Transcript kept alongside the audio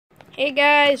Hey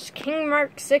guys,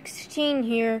 KingMark16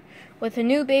 here with a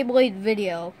new Beyblade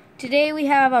video. Today we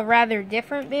have a rather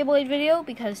different Beyblade video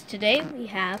because today we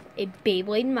have a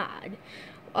Beyblade mod.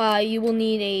 You will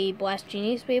need a Blast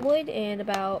Jinnius Beyblade and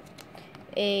about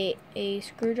a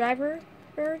screwdriver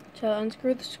to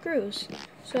unscrew the screws.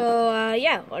 So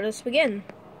yeah, let us begin.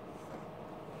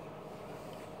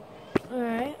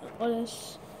 Alright, let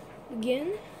us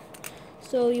begin.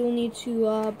 So you'll need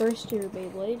to burst your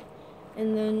Beyblade.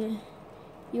 And then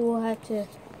you will have to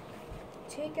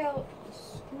take out the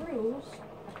screws.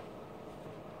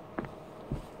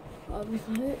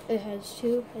 It has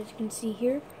two, as you can see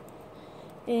here.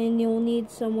 And you'll need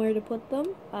somewhere to put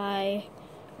them. I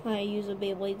use a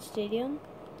Beyblade Stadium,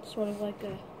 sort of like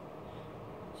a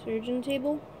surgeon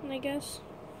table, I guess.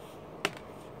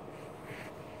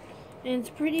 And it's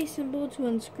pretty simple to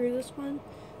unscrew this one.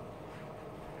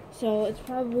 So it's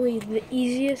probably the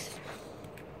easiest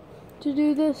to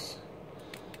do this.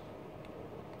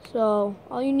 So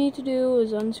all you need to do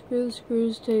is unscrew the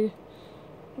screws to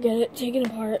get it taken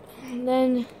apart, and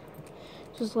then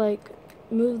just like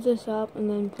move this up and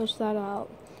then push that out,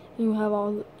 and you have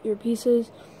all your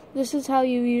pieces. This is how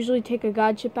you usually take a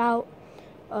God chip out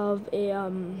of a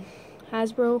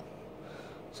Hasbro.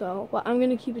 So but I'm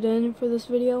gonna keep it in for this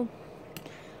video.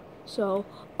 So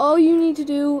all you need to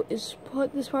do is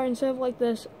put this part, instead of like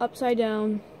this, upside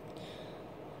down.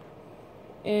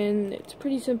 And it's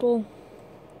pretty simple,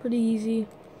 pretty easy,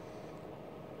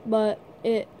 but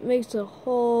it makes a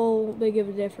whole big of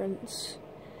a difference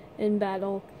in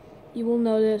battle. You will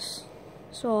notice.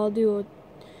 So I'll do a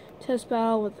test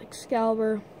battle with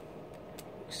Excalibur,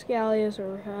 Scalius,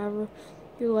 or however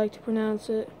you like to pronounce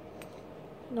it.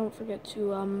 Don't forget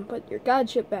to put your God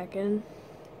chip back in.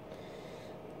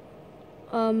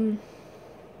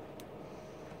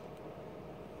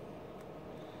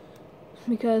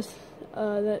 Because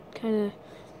that kind of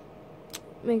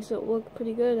makes it look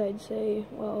pretty good, I'd say.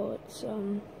 Well, it's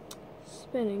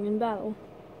spinning in battle.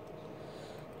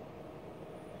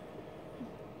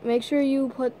 Make sure you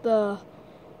put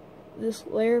this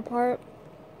layer part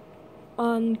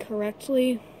on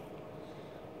correctly.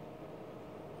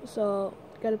 So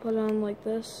gotta put it on like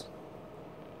this,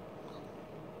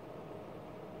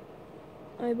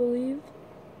 I believe.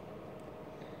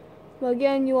 But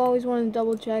again, you always want to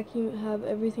double check you have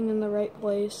everything in the right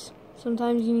place.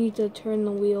 Sometimes you need to turn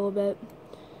the wheel a bit.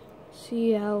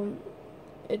 See how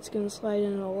it's going to slide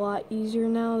in a lot easier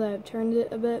now that I've turned it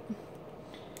a bit.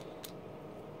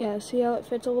 Yeah, see how it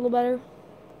fits a little better?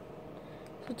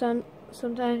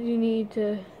 Sometimes you need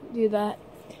to do that.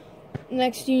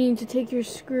 Next, you need to take your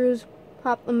screws,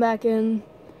 pop them back in,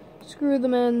 screw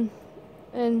them in,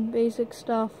 and basic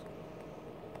stuff.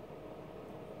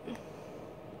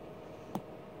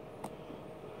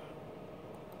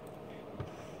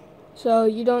 So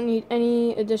you don't need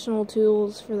any additional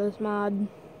tools for this mod.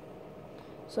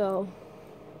 So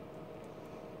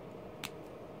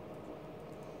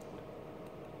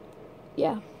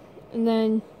yeah, and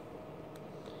then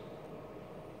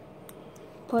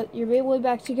put your Beyblade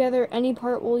back together. Any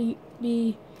part will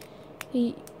be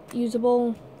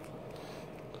usable.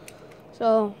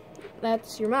 So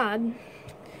that's your mod.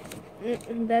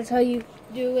 That's how you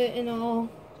do it and all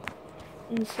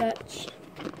and such.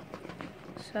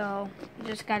 So, you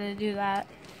just gotta do that.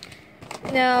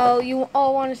 Now, you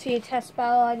all want to see a test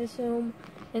battle, I'd assume.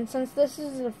 And since this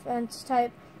is a defense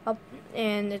type,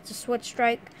 and it's a switch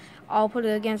strike, I'll put it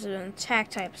against an attack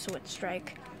type switch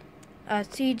strike.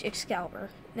 Siege Excalibur.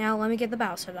 Now, let me get the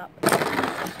battle set up.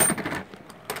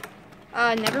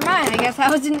 Never mind. I guess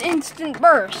that was an instant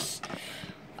burst.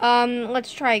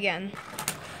 Let's try again.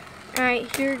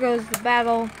 Alright, here goes the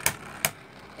battle.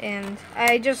 And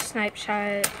I just snipe shot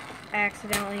it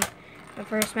accidentally the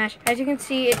first match. As you can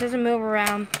see, it doesn't move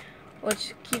around,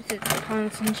 which keeps its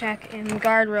opponents in check, and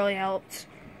guard really helps.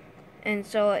 And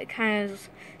so it kind of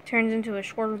turns into a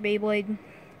shorter Beyblade,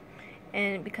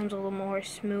 and it becomes a little more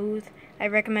smooth. I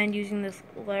recommend using this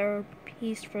layer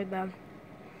piece for the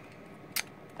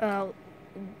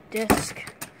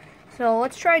disc. So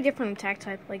let's try a different attack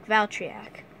type, like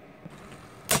Valtryek.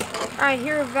 Alright,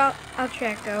 here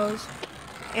Valtryek goes,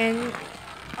 and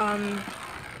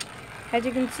as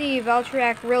you can see,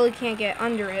 Valtryek really can't get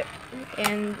under it,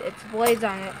 and its blades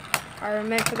on it are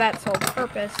meant for that sole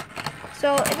purpose.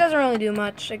 So it doesn't really do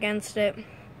much against it.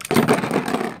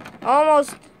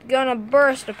 Almost gonna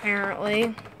burst,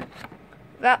 apparently.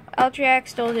 Valtryek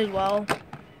still did well.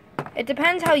 It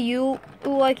depends how you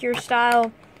like your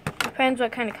style. Depends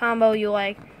what kind of combo you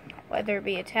like, whether it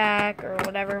be attack or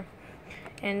whatever.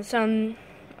 And some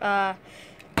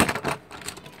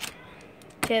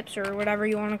tips or whatever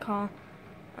you want to call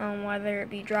whether it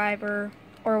be driver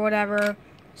or whatever.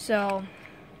 So,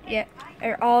 yeah,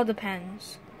 it all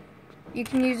depends. You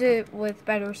can use it with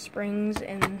better springs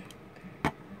in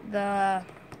the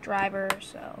driver,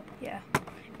 so yeah,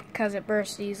 because it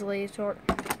bursts easily,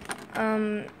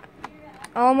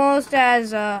 almost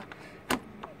as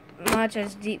much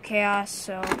as Deep Chaos.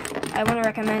 So I wouldn't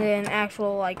recommend it in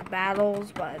actual like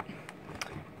battles, but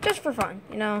just for fun,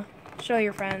 you know, show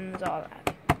your friends, all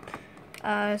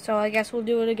that. So I guess we'll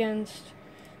do it against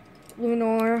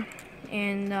Lunar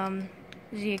and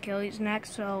Z Achilles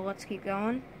next, so let's keep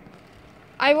going.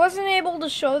 I wasn't able to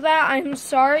show that, I'm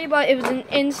sorry, but it was an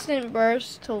instant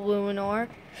burst to Lunar,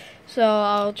 so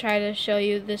I'll try to show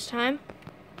you this time.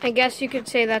 I guess you could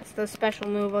say that's the special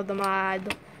move of the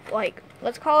mod, like,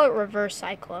 let's call it Reverse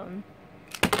Cyclone.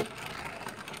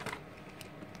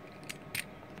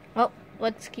 Well,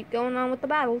 let's keep going on with the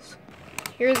battles.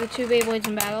 Here's the two Beyblades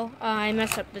in battle. I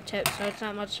messed up the tip, so it's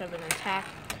not much of an attack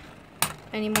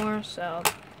anymore, so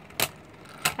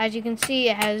as you can see,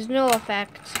 it has no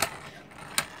effect.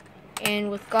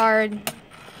 And with guard,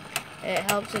 it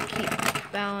helps it keep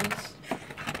balanced.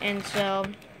 And so,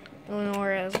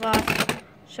 Lunar is left.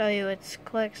 Show you its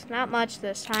clicks. Not much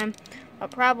this time,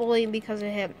 but probably because it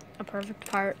hit a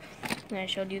perfect part. And I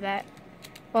showed you that.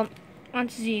 Well, on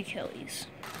to Z Achilles.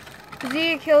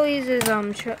 Z Achilles is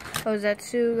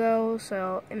Ozetsugo,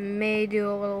 so it may do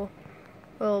a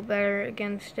little better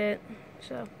against it.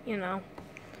 So, you know.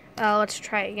 Let's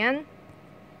try again.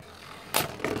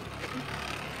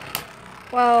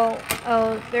 Well,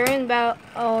 they're in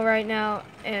battle right now,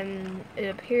 and it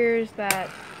appears that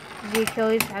Z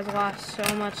Achilles has lost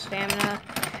so much stamina,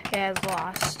 it has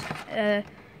lost. The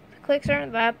clicks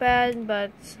aren't that bad,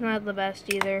 but it's not the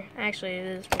best either. Actually, it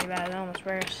is pretty bad, it almost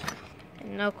burst.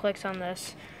 And no clicks on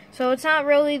this. So it's not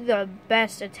really the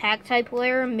best attack type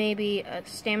layer, maybe a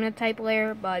stamina type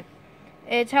layer, but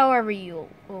it's however you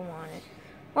will want it.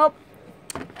 Well,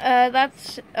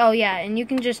 oh yeah, and you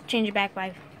can just change it back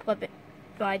by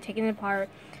taking it apart,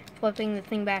 flipping the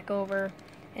thing back over,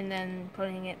 and then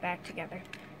putting it back together.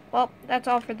 Well, that's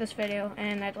all for this video,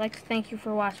 and I'd like to thank you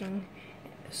for watching.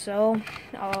 So,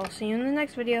 I'll see you in the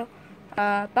next video.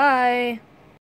 Bye!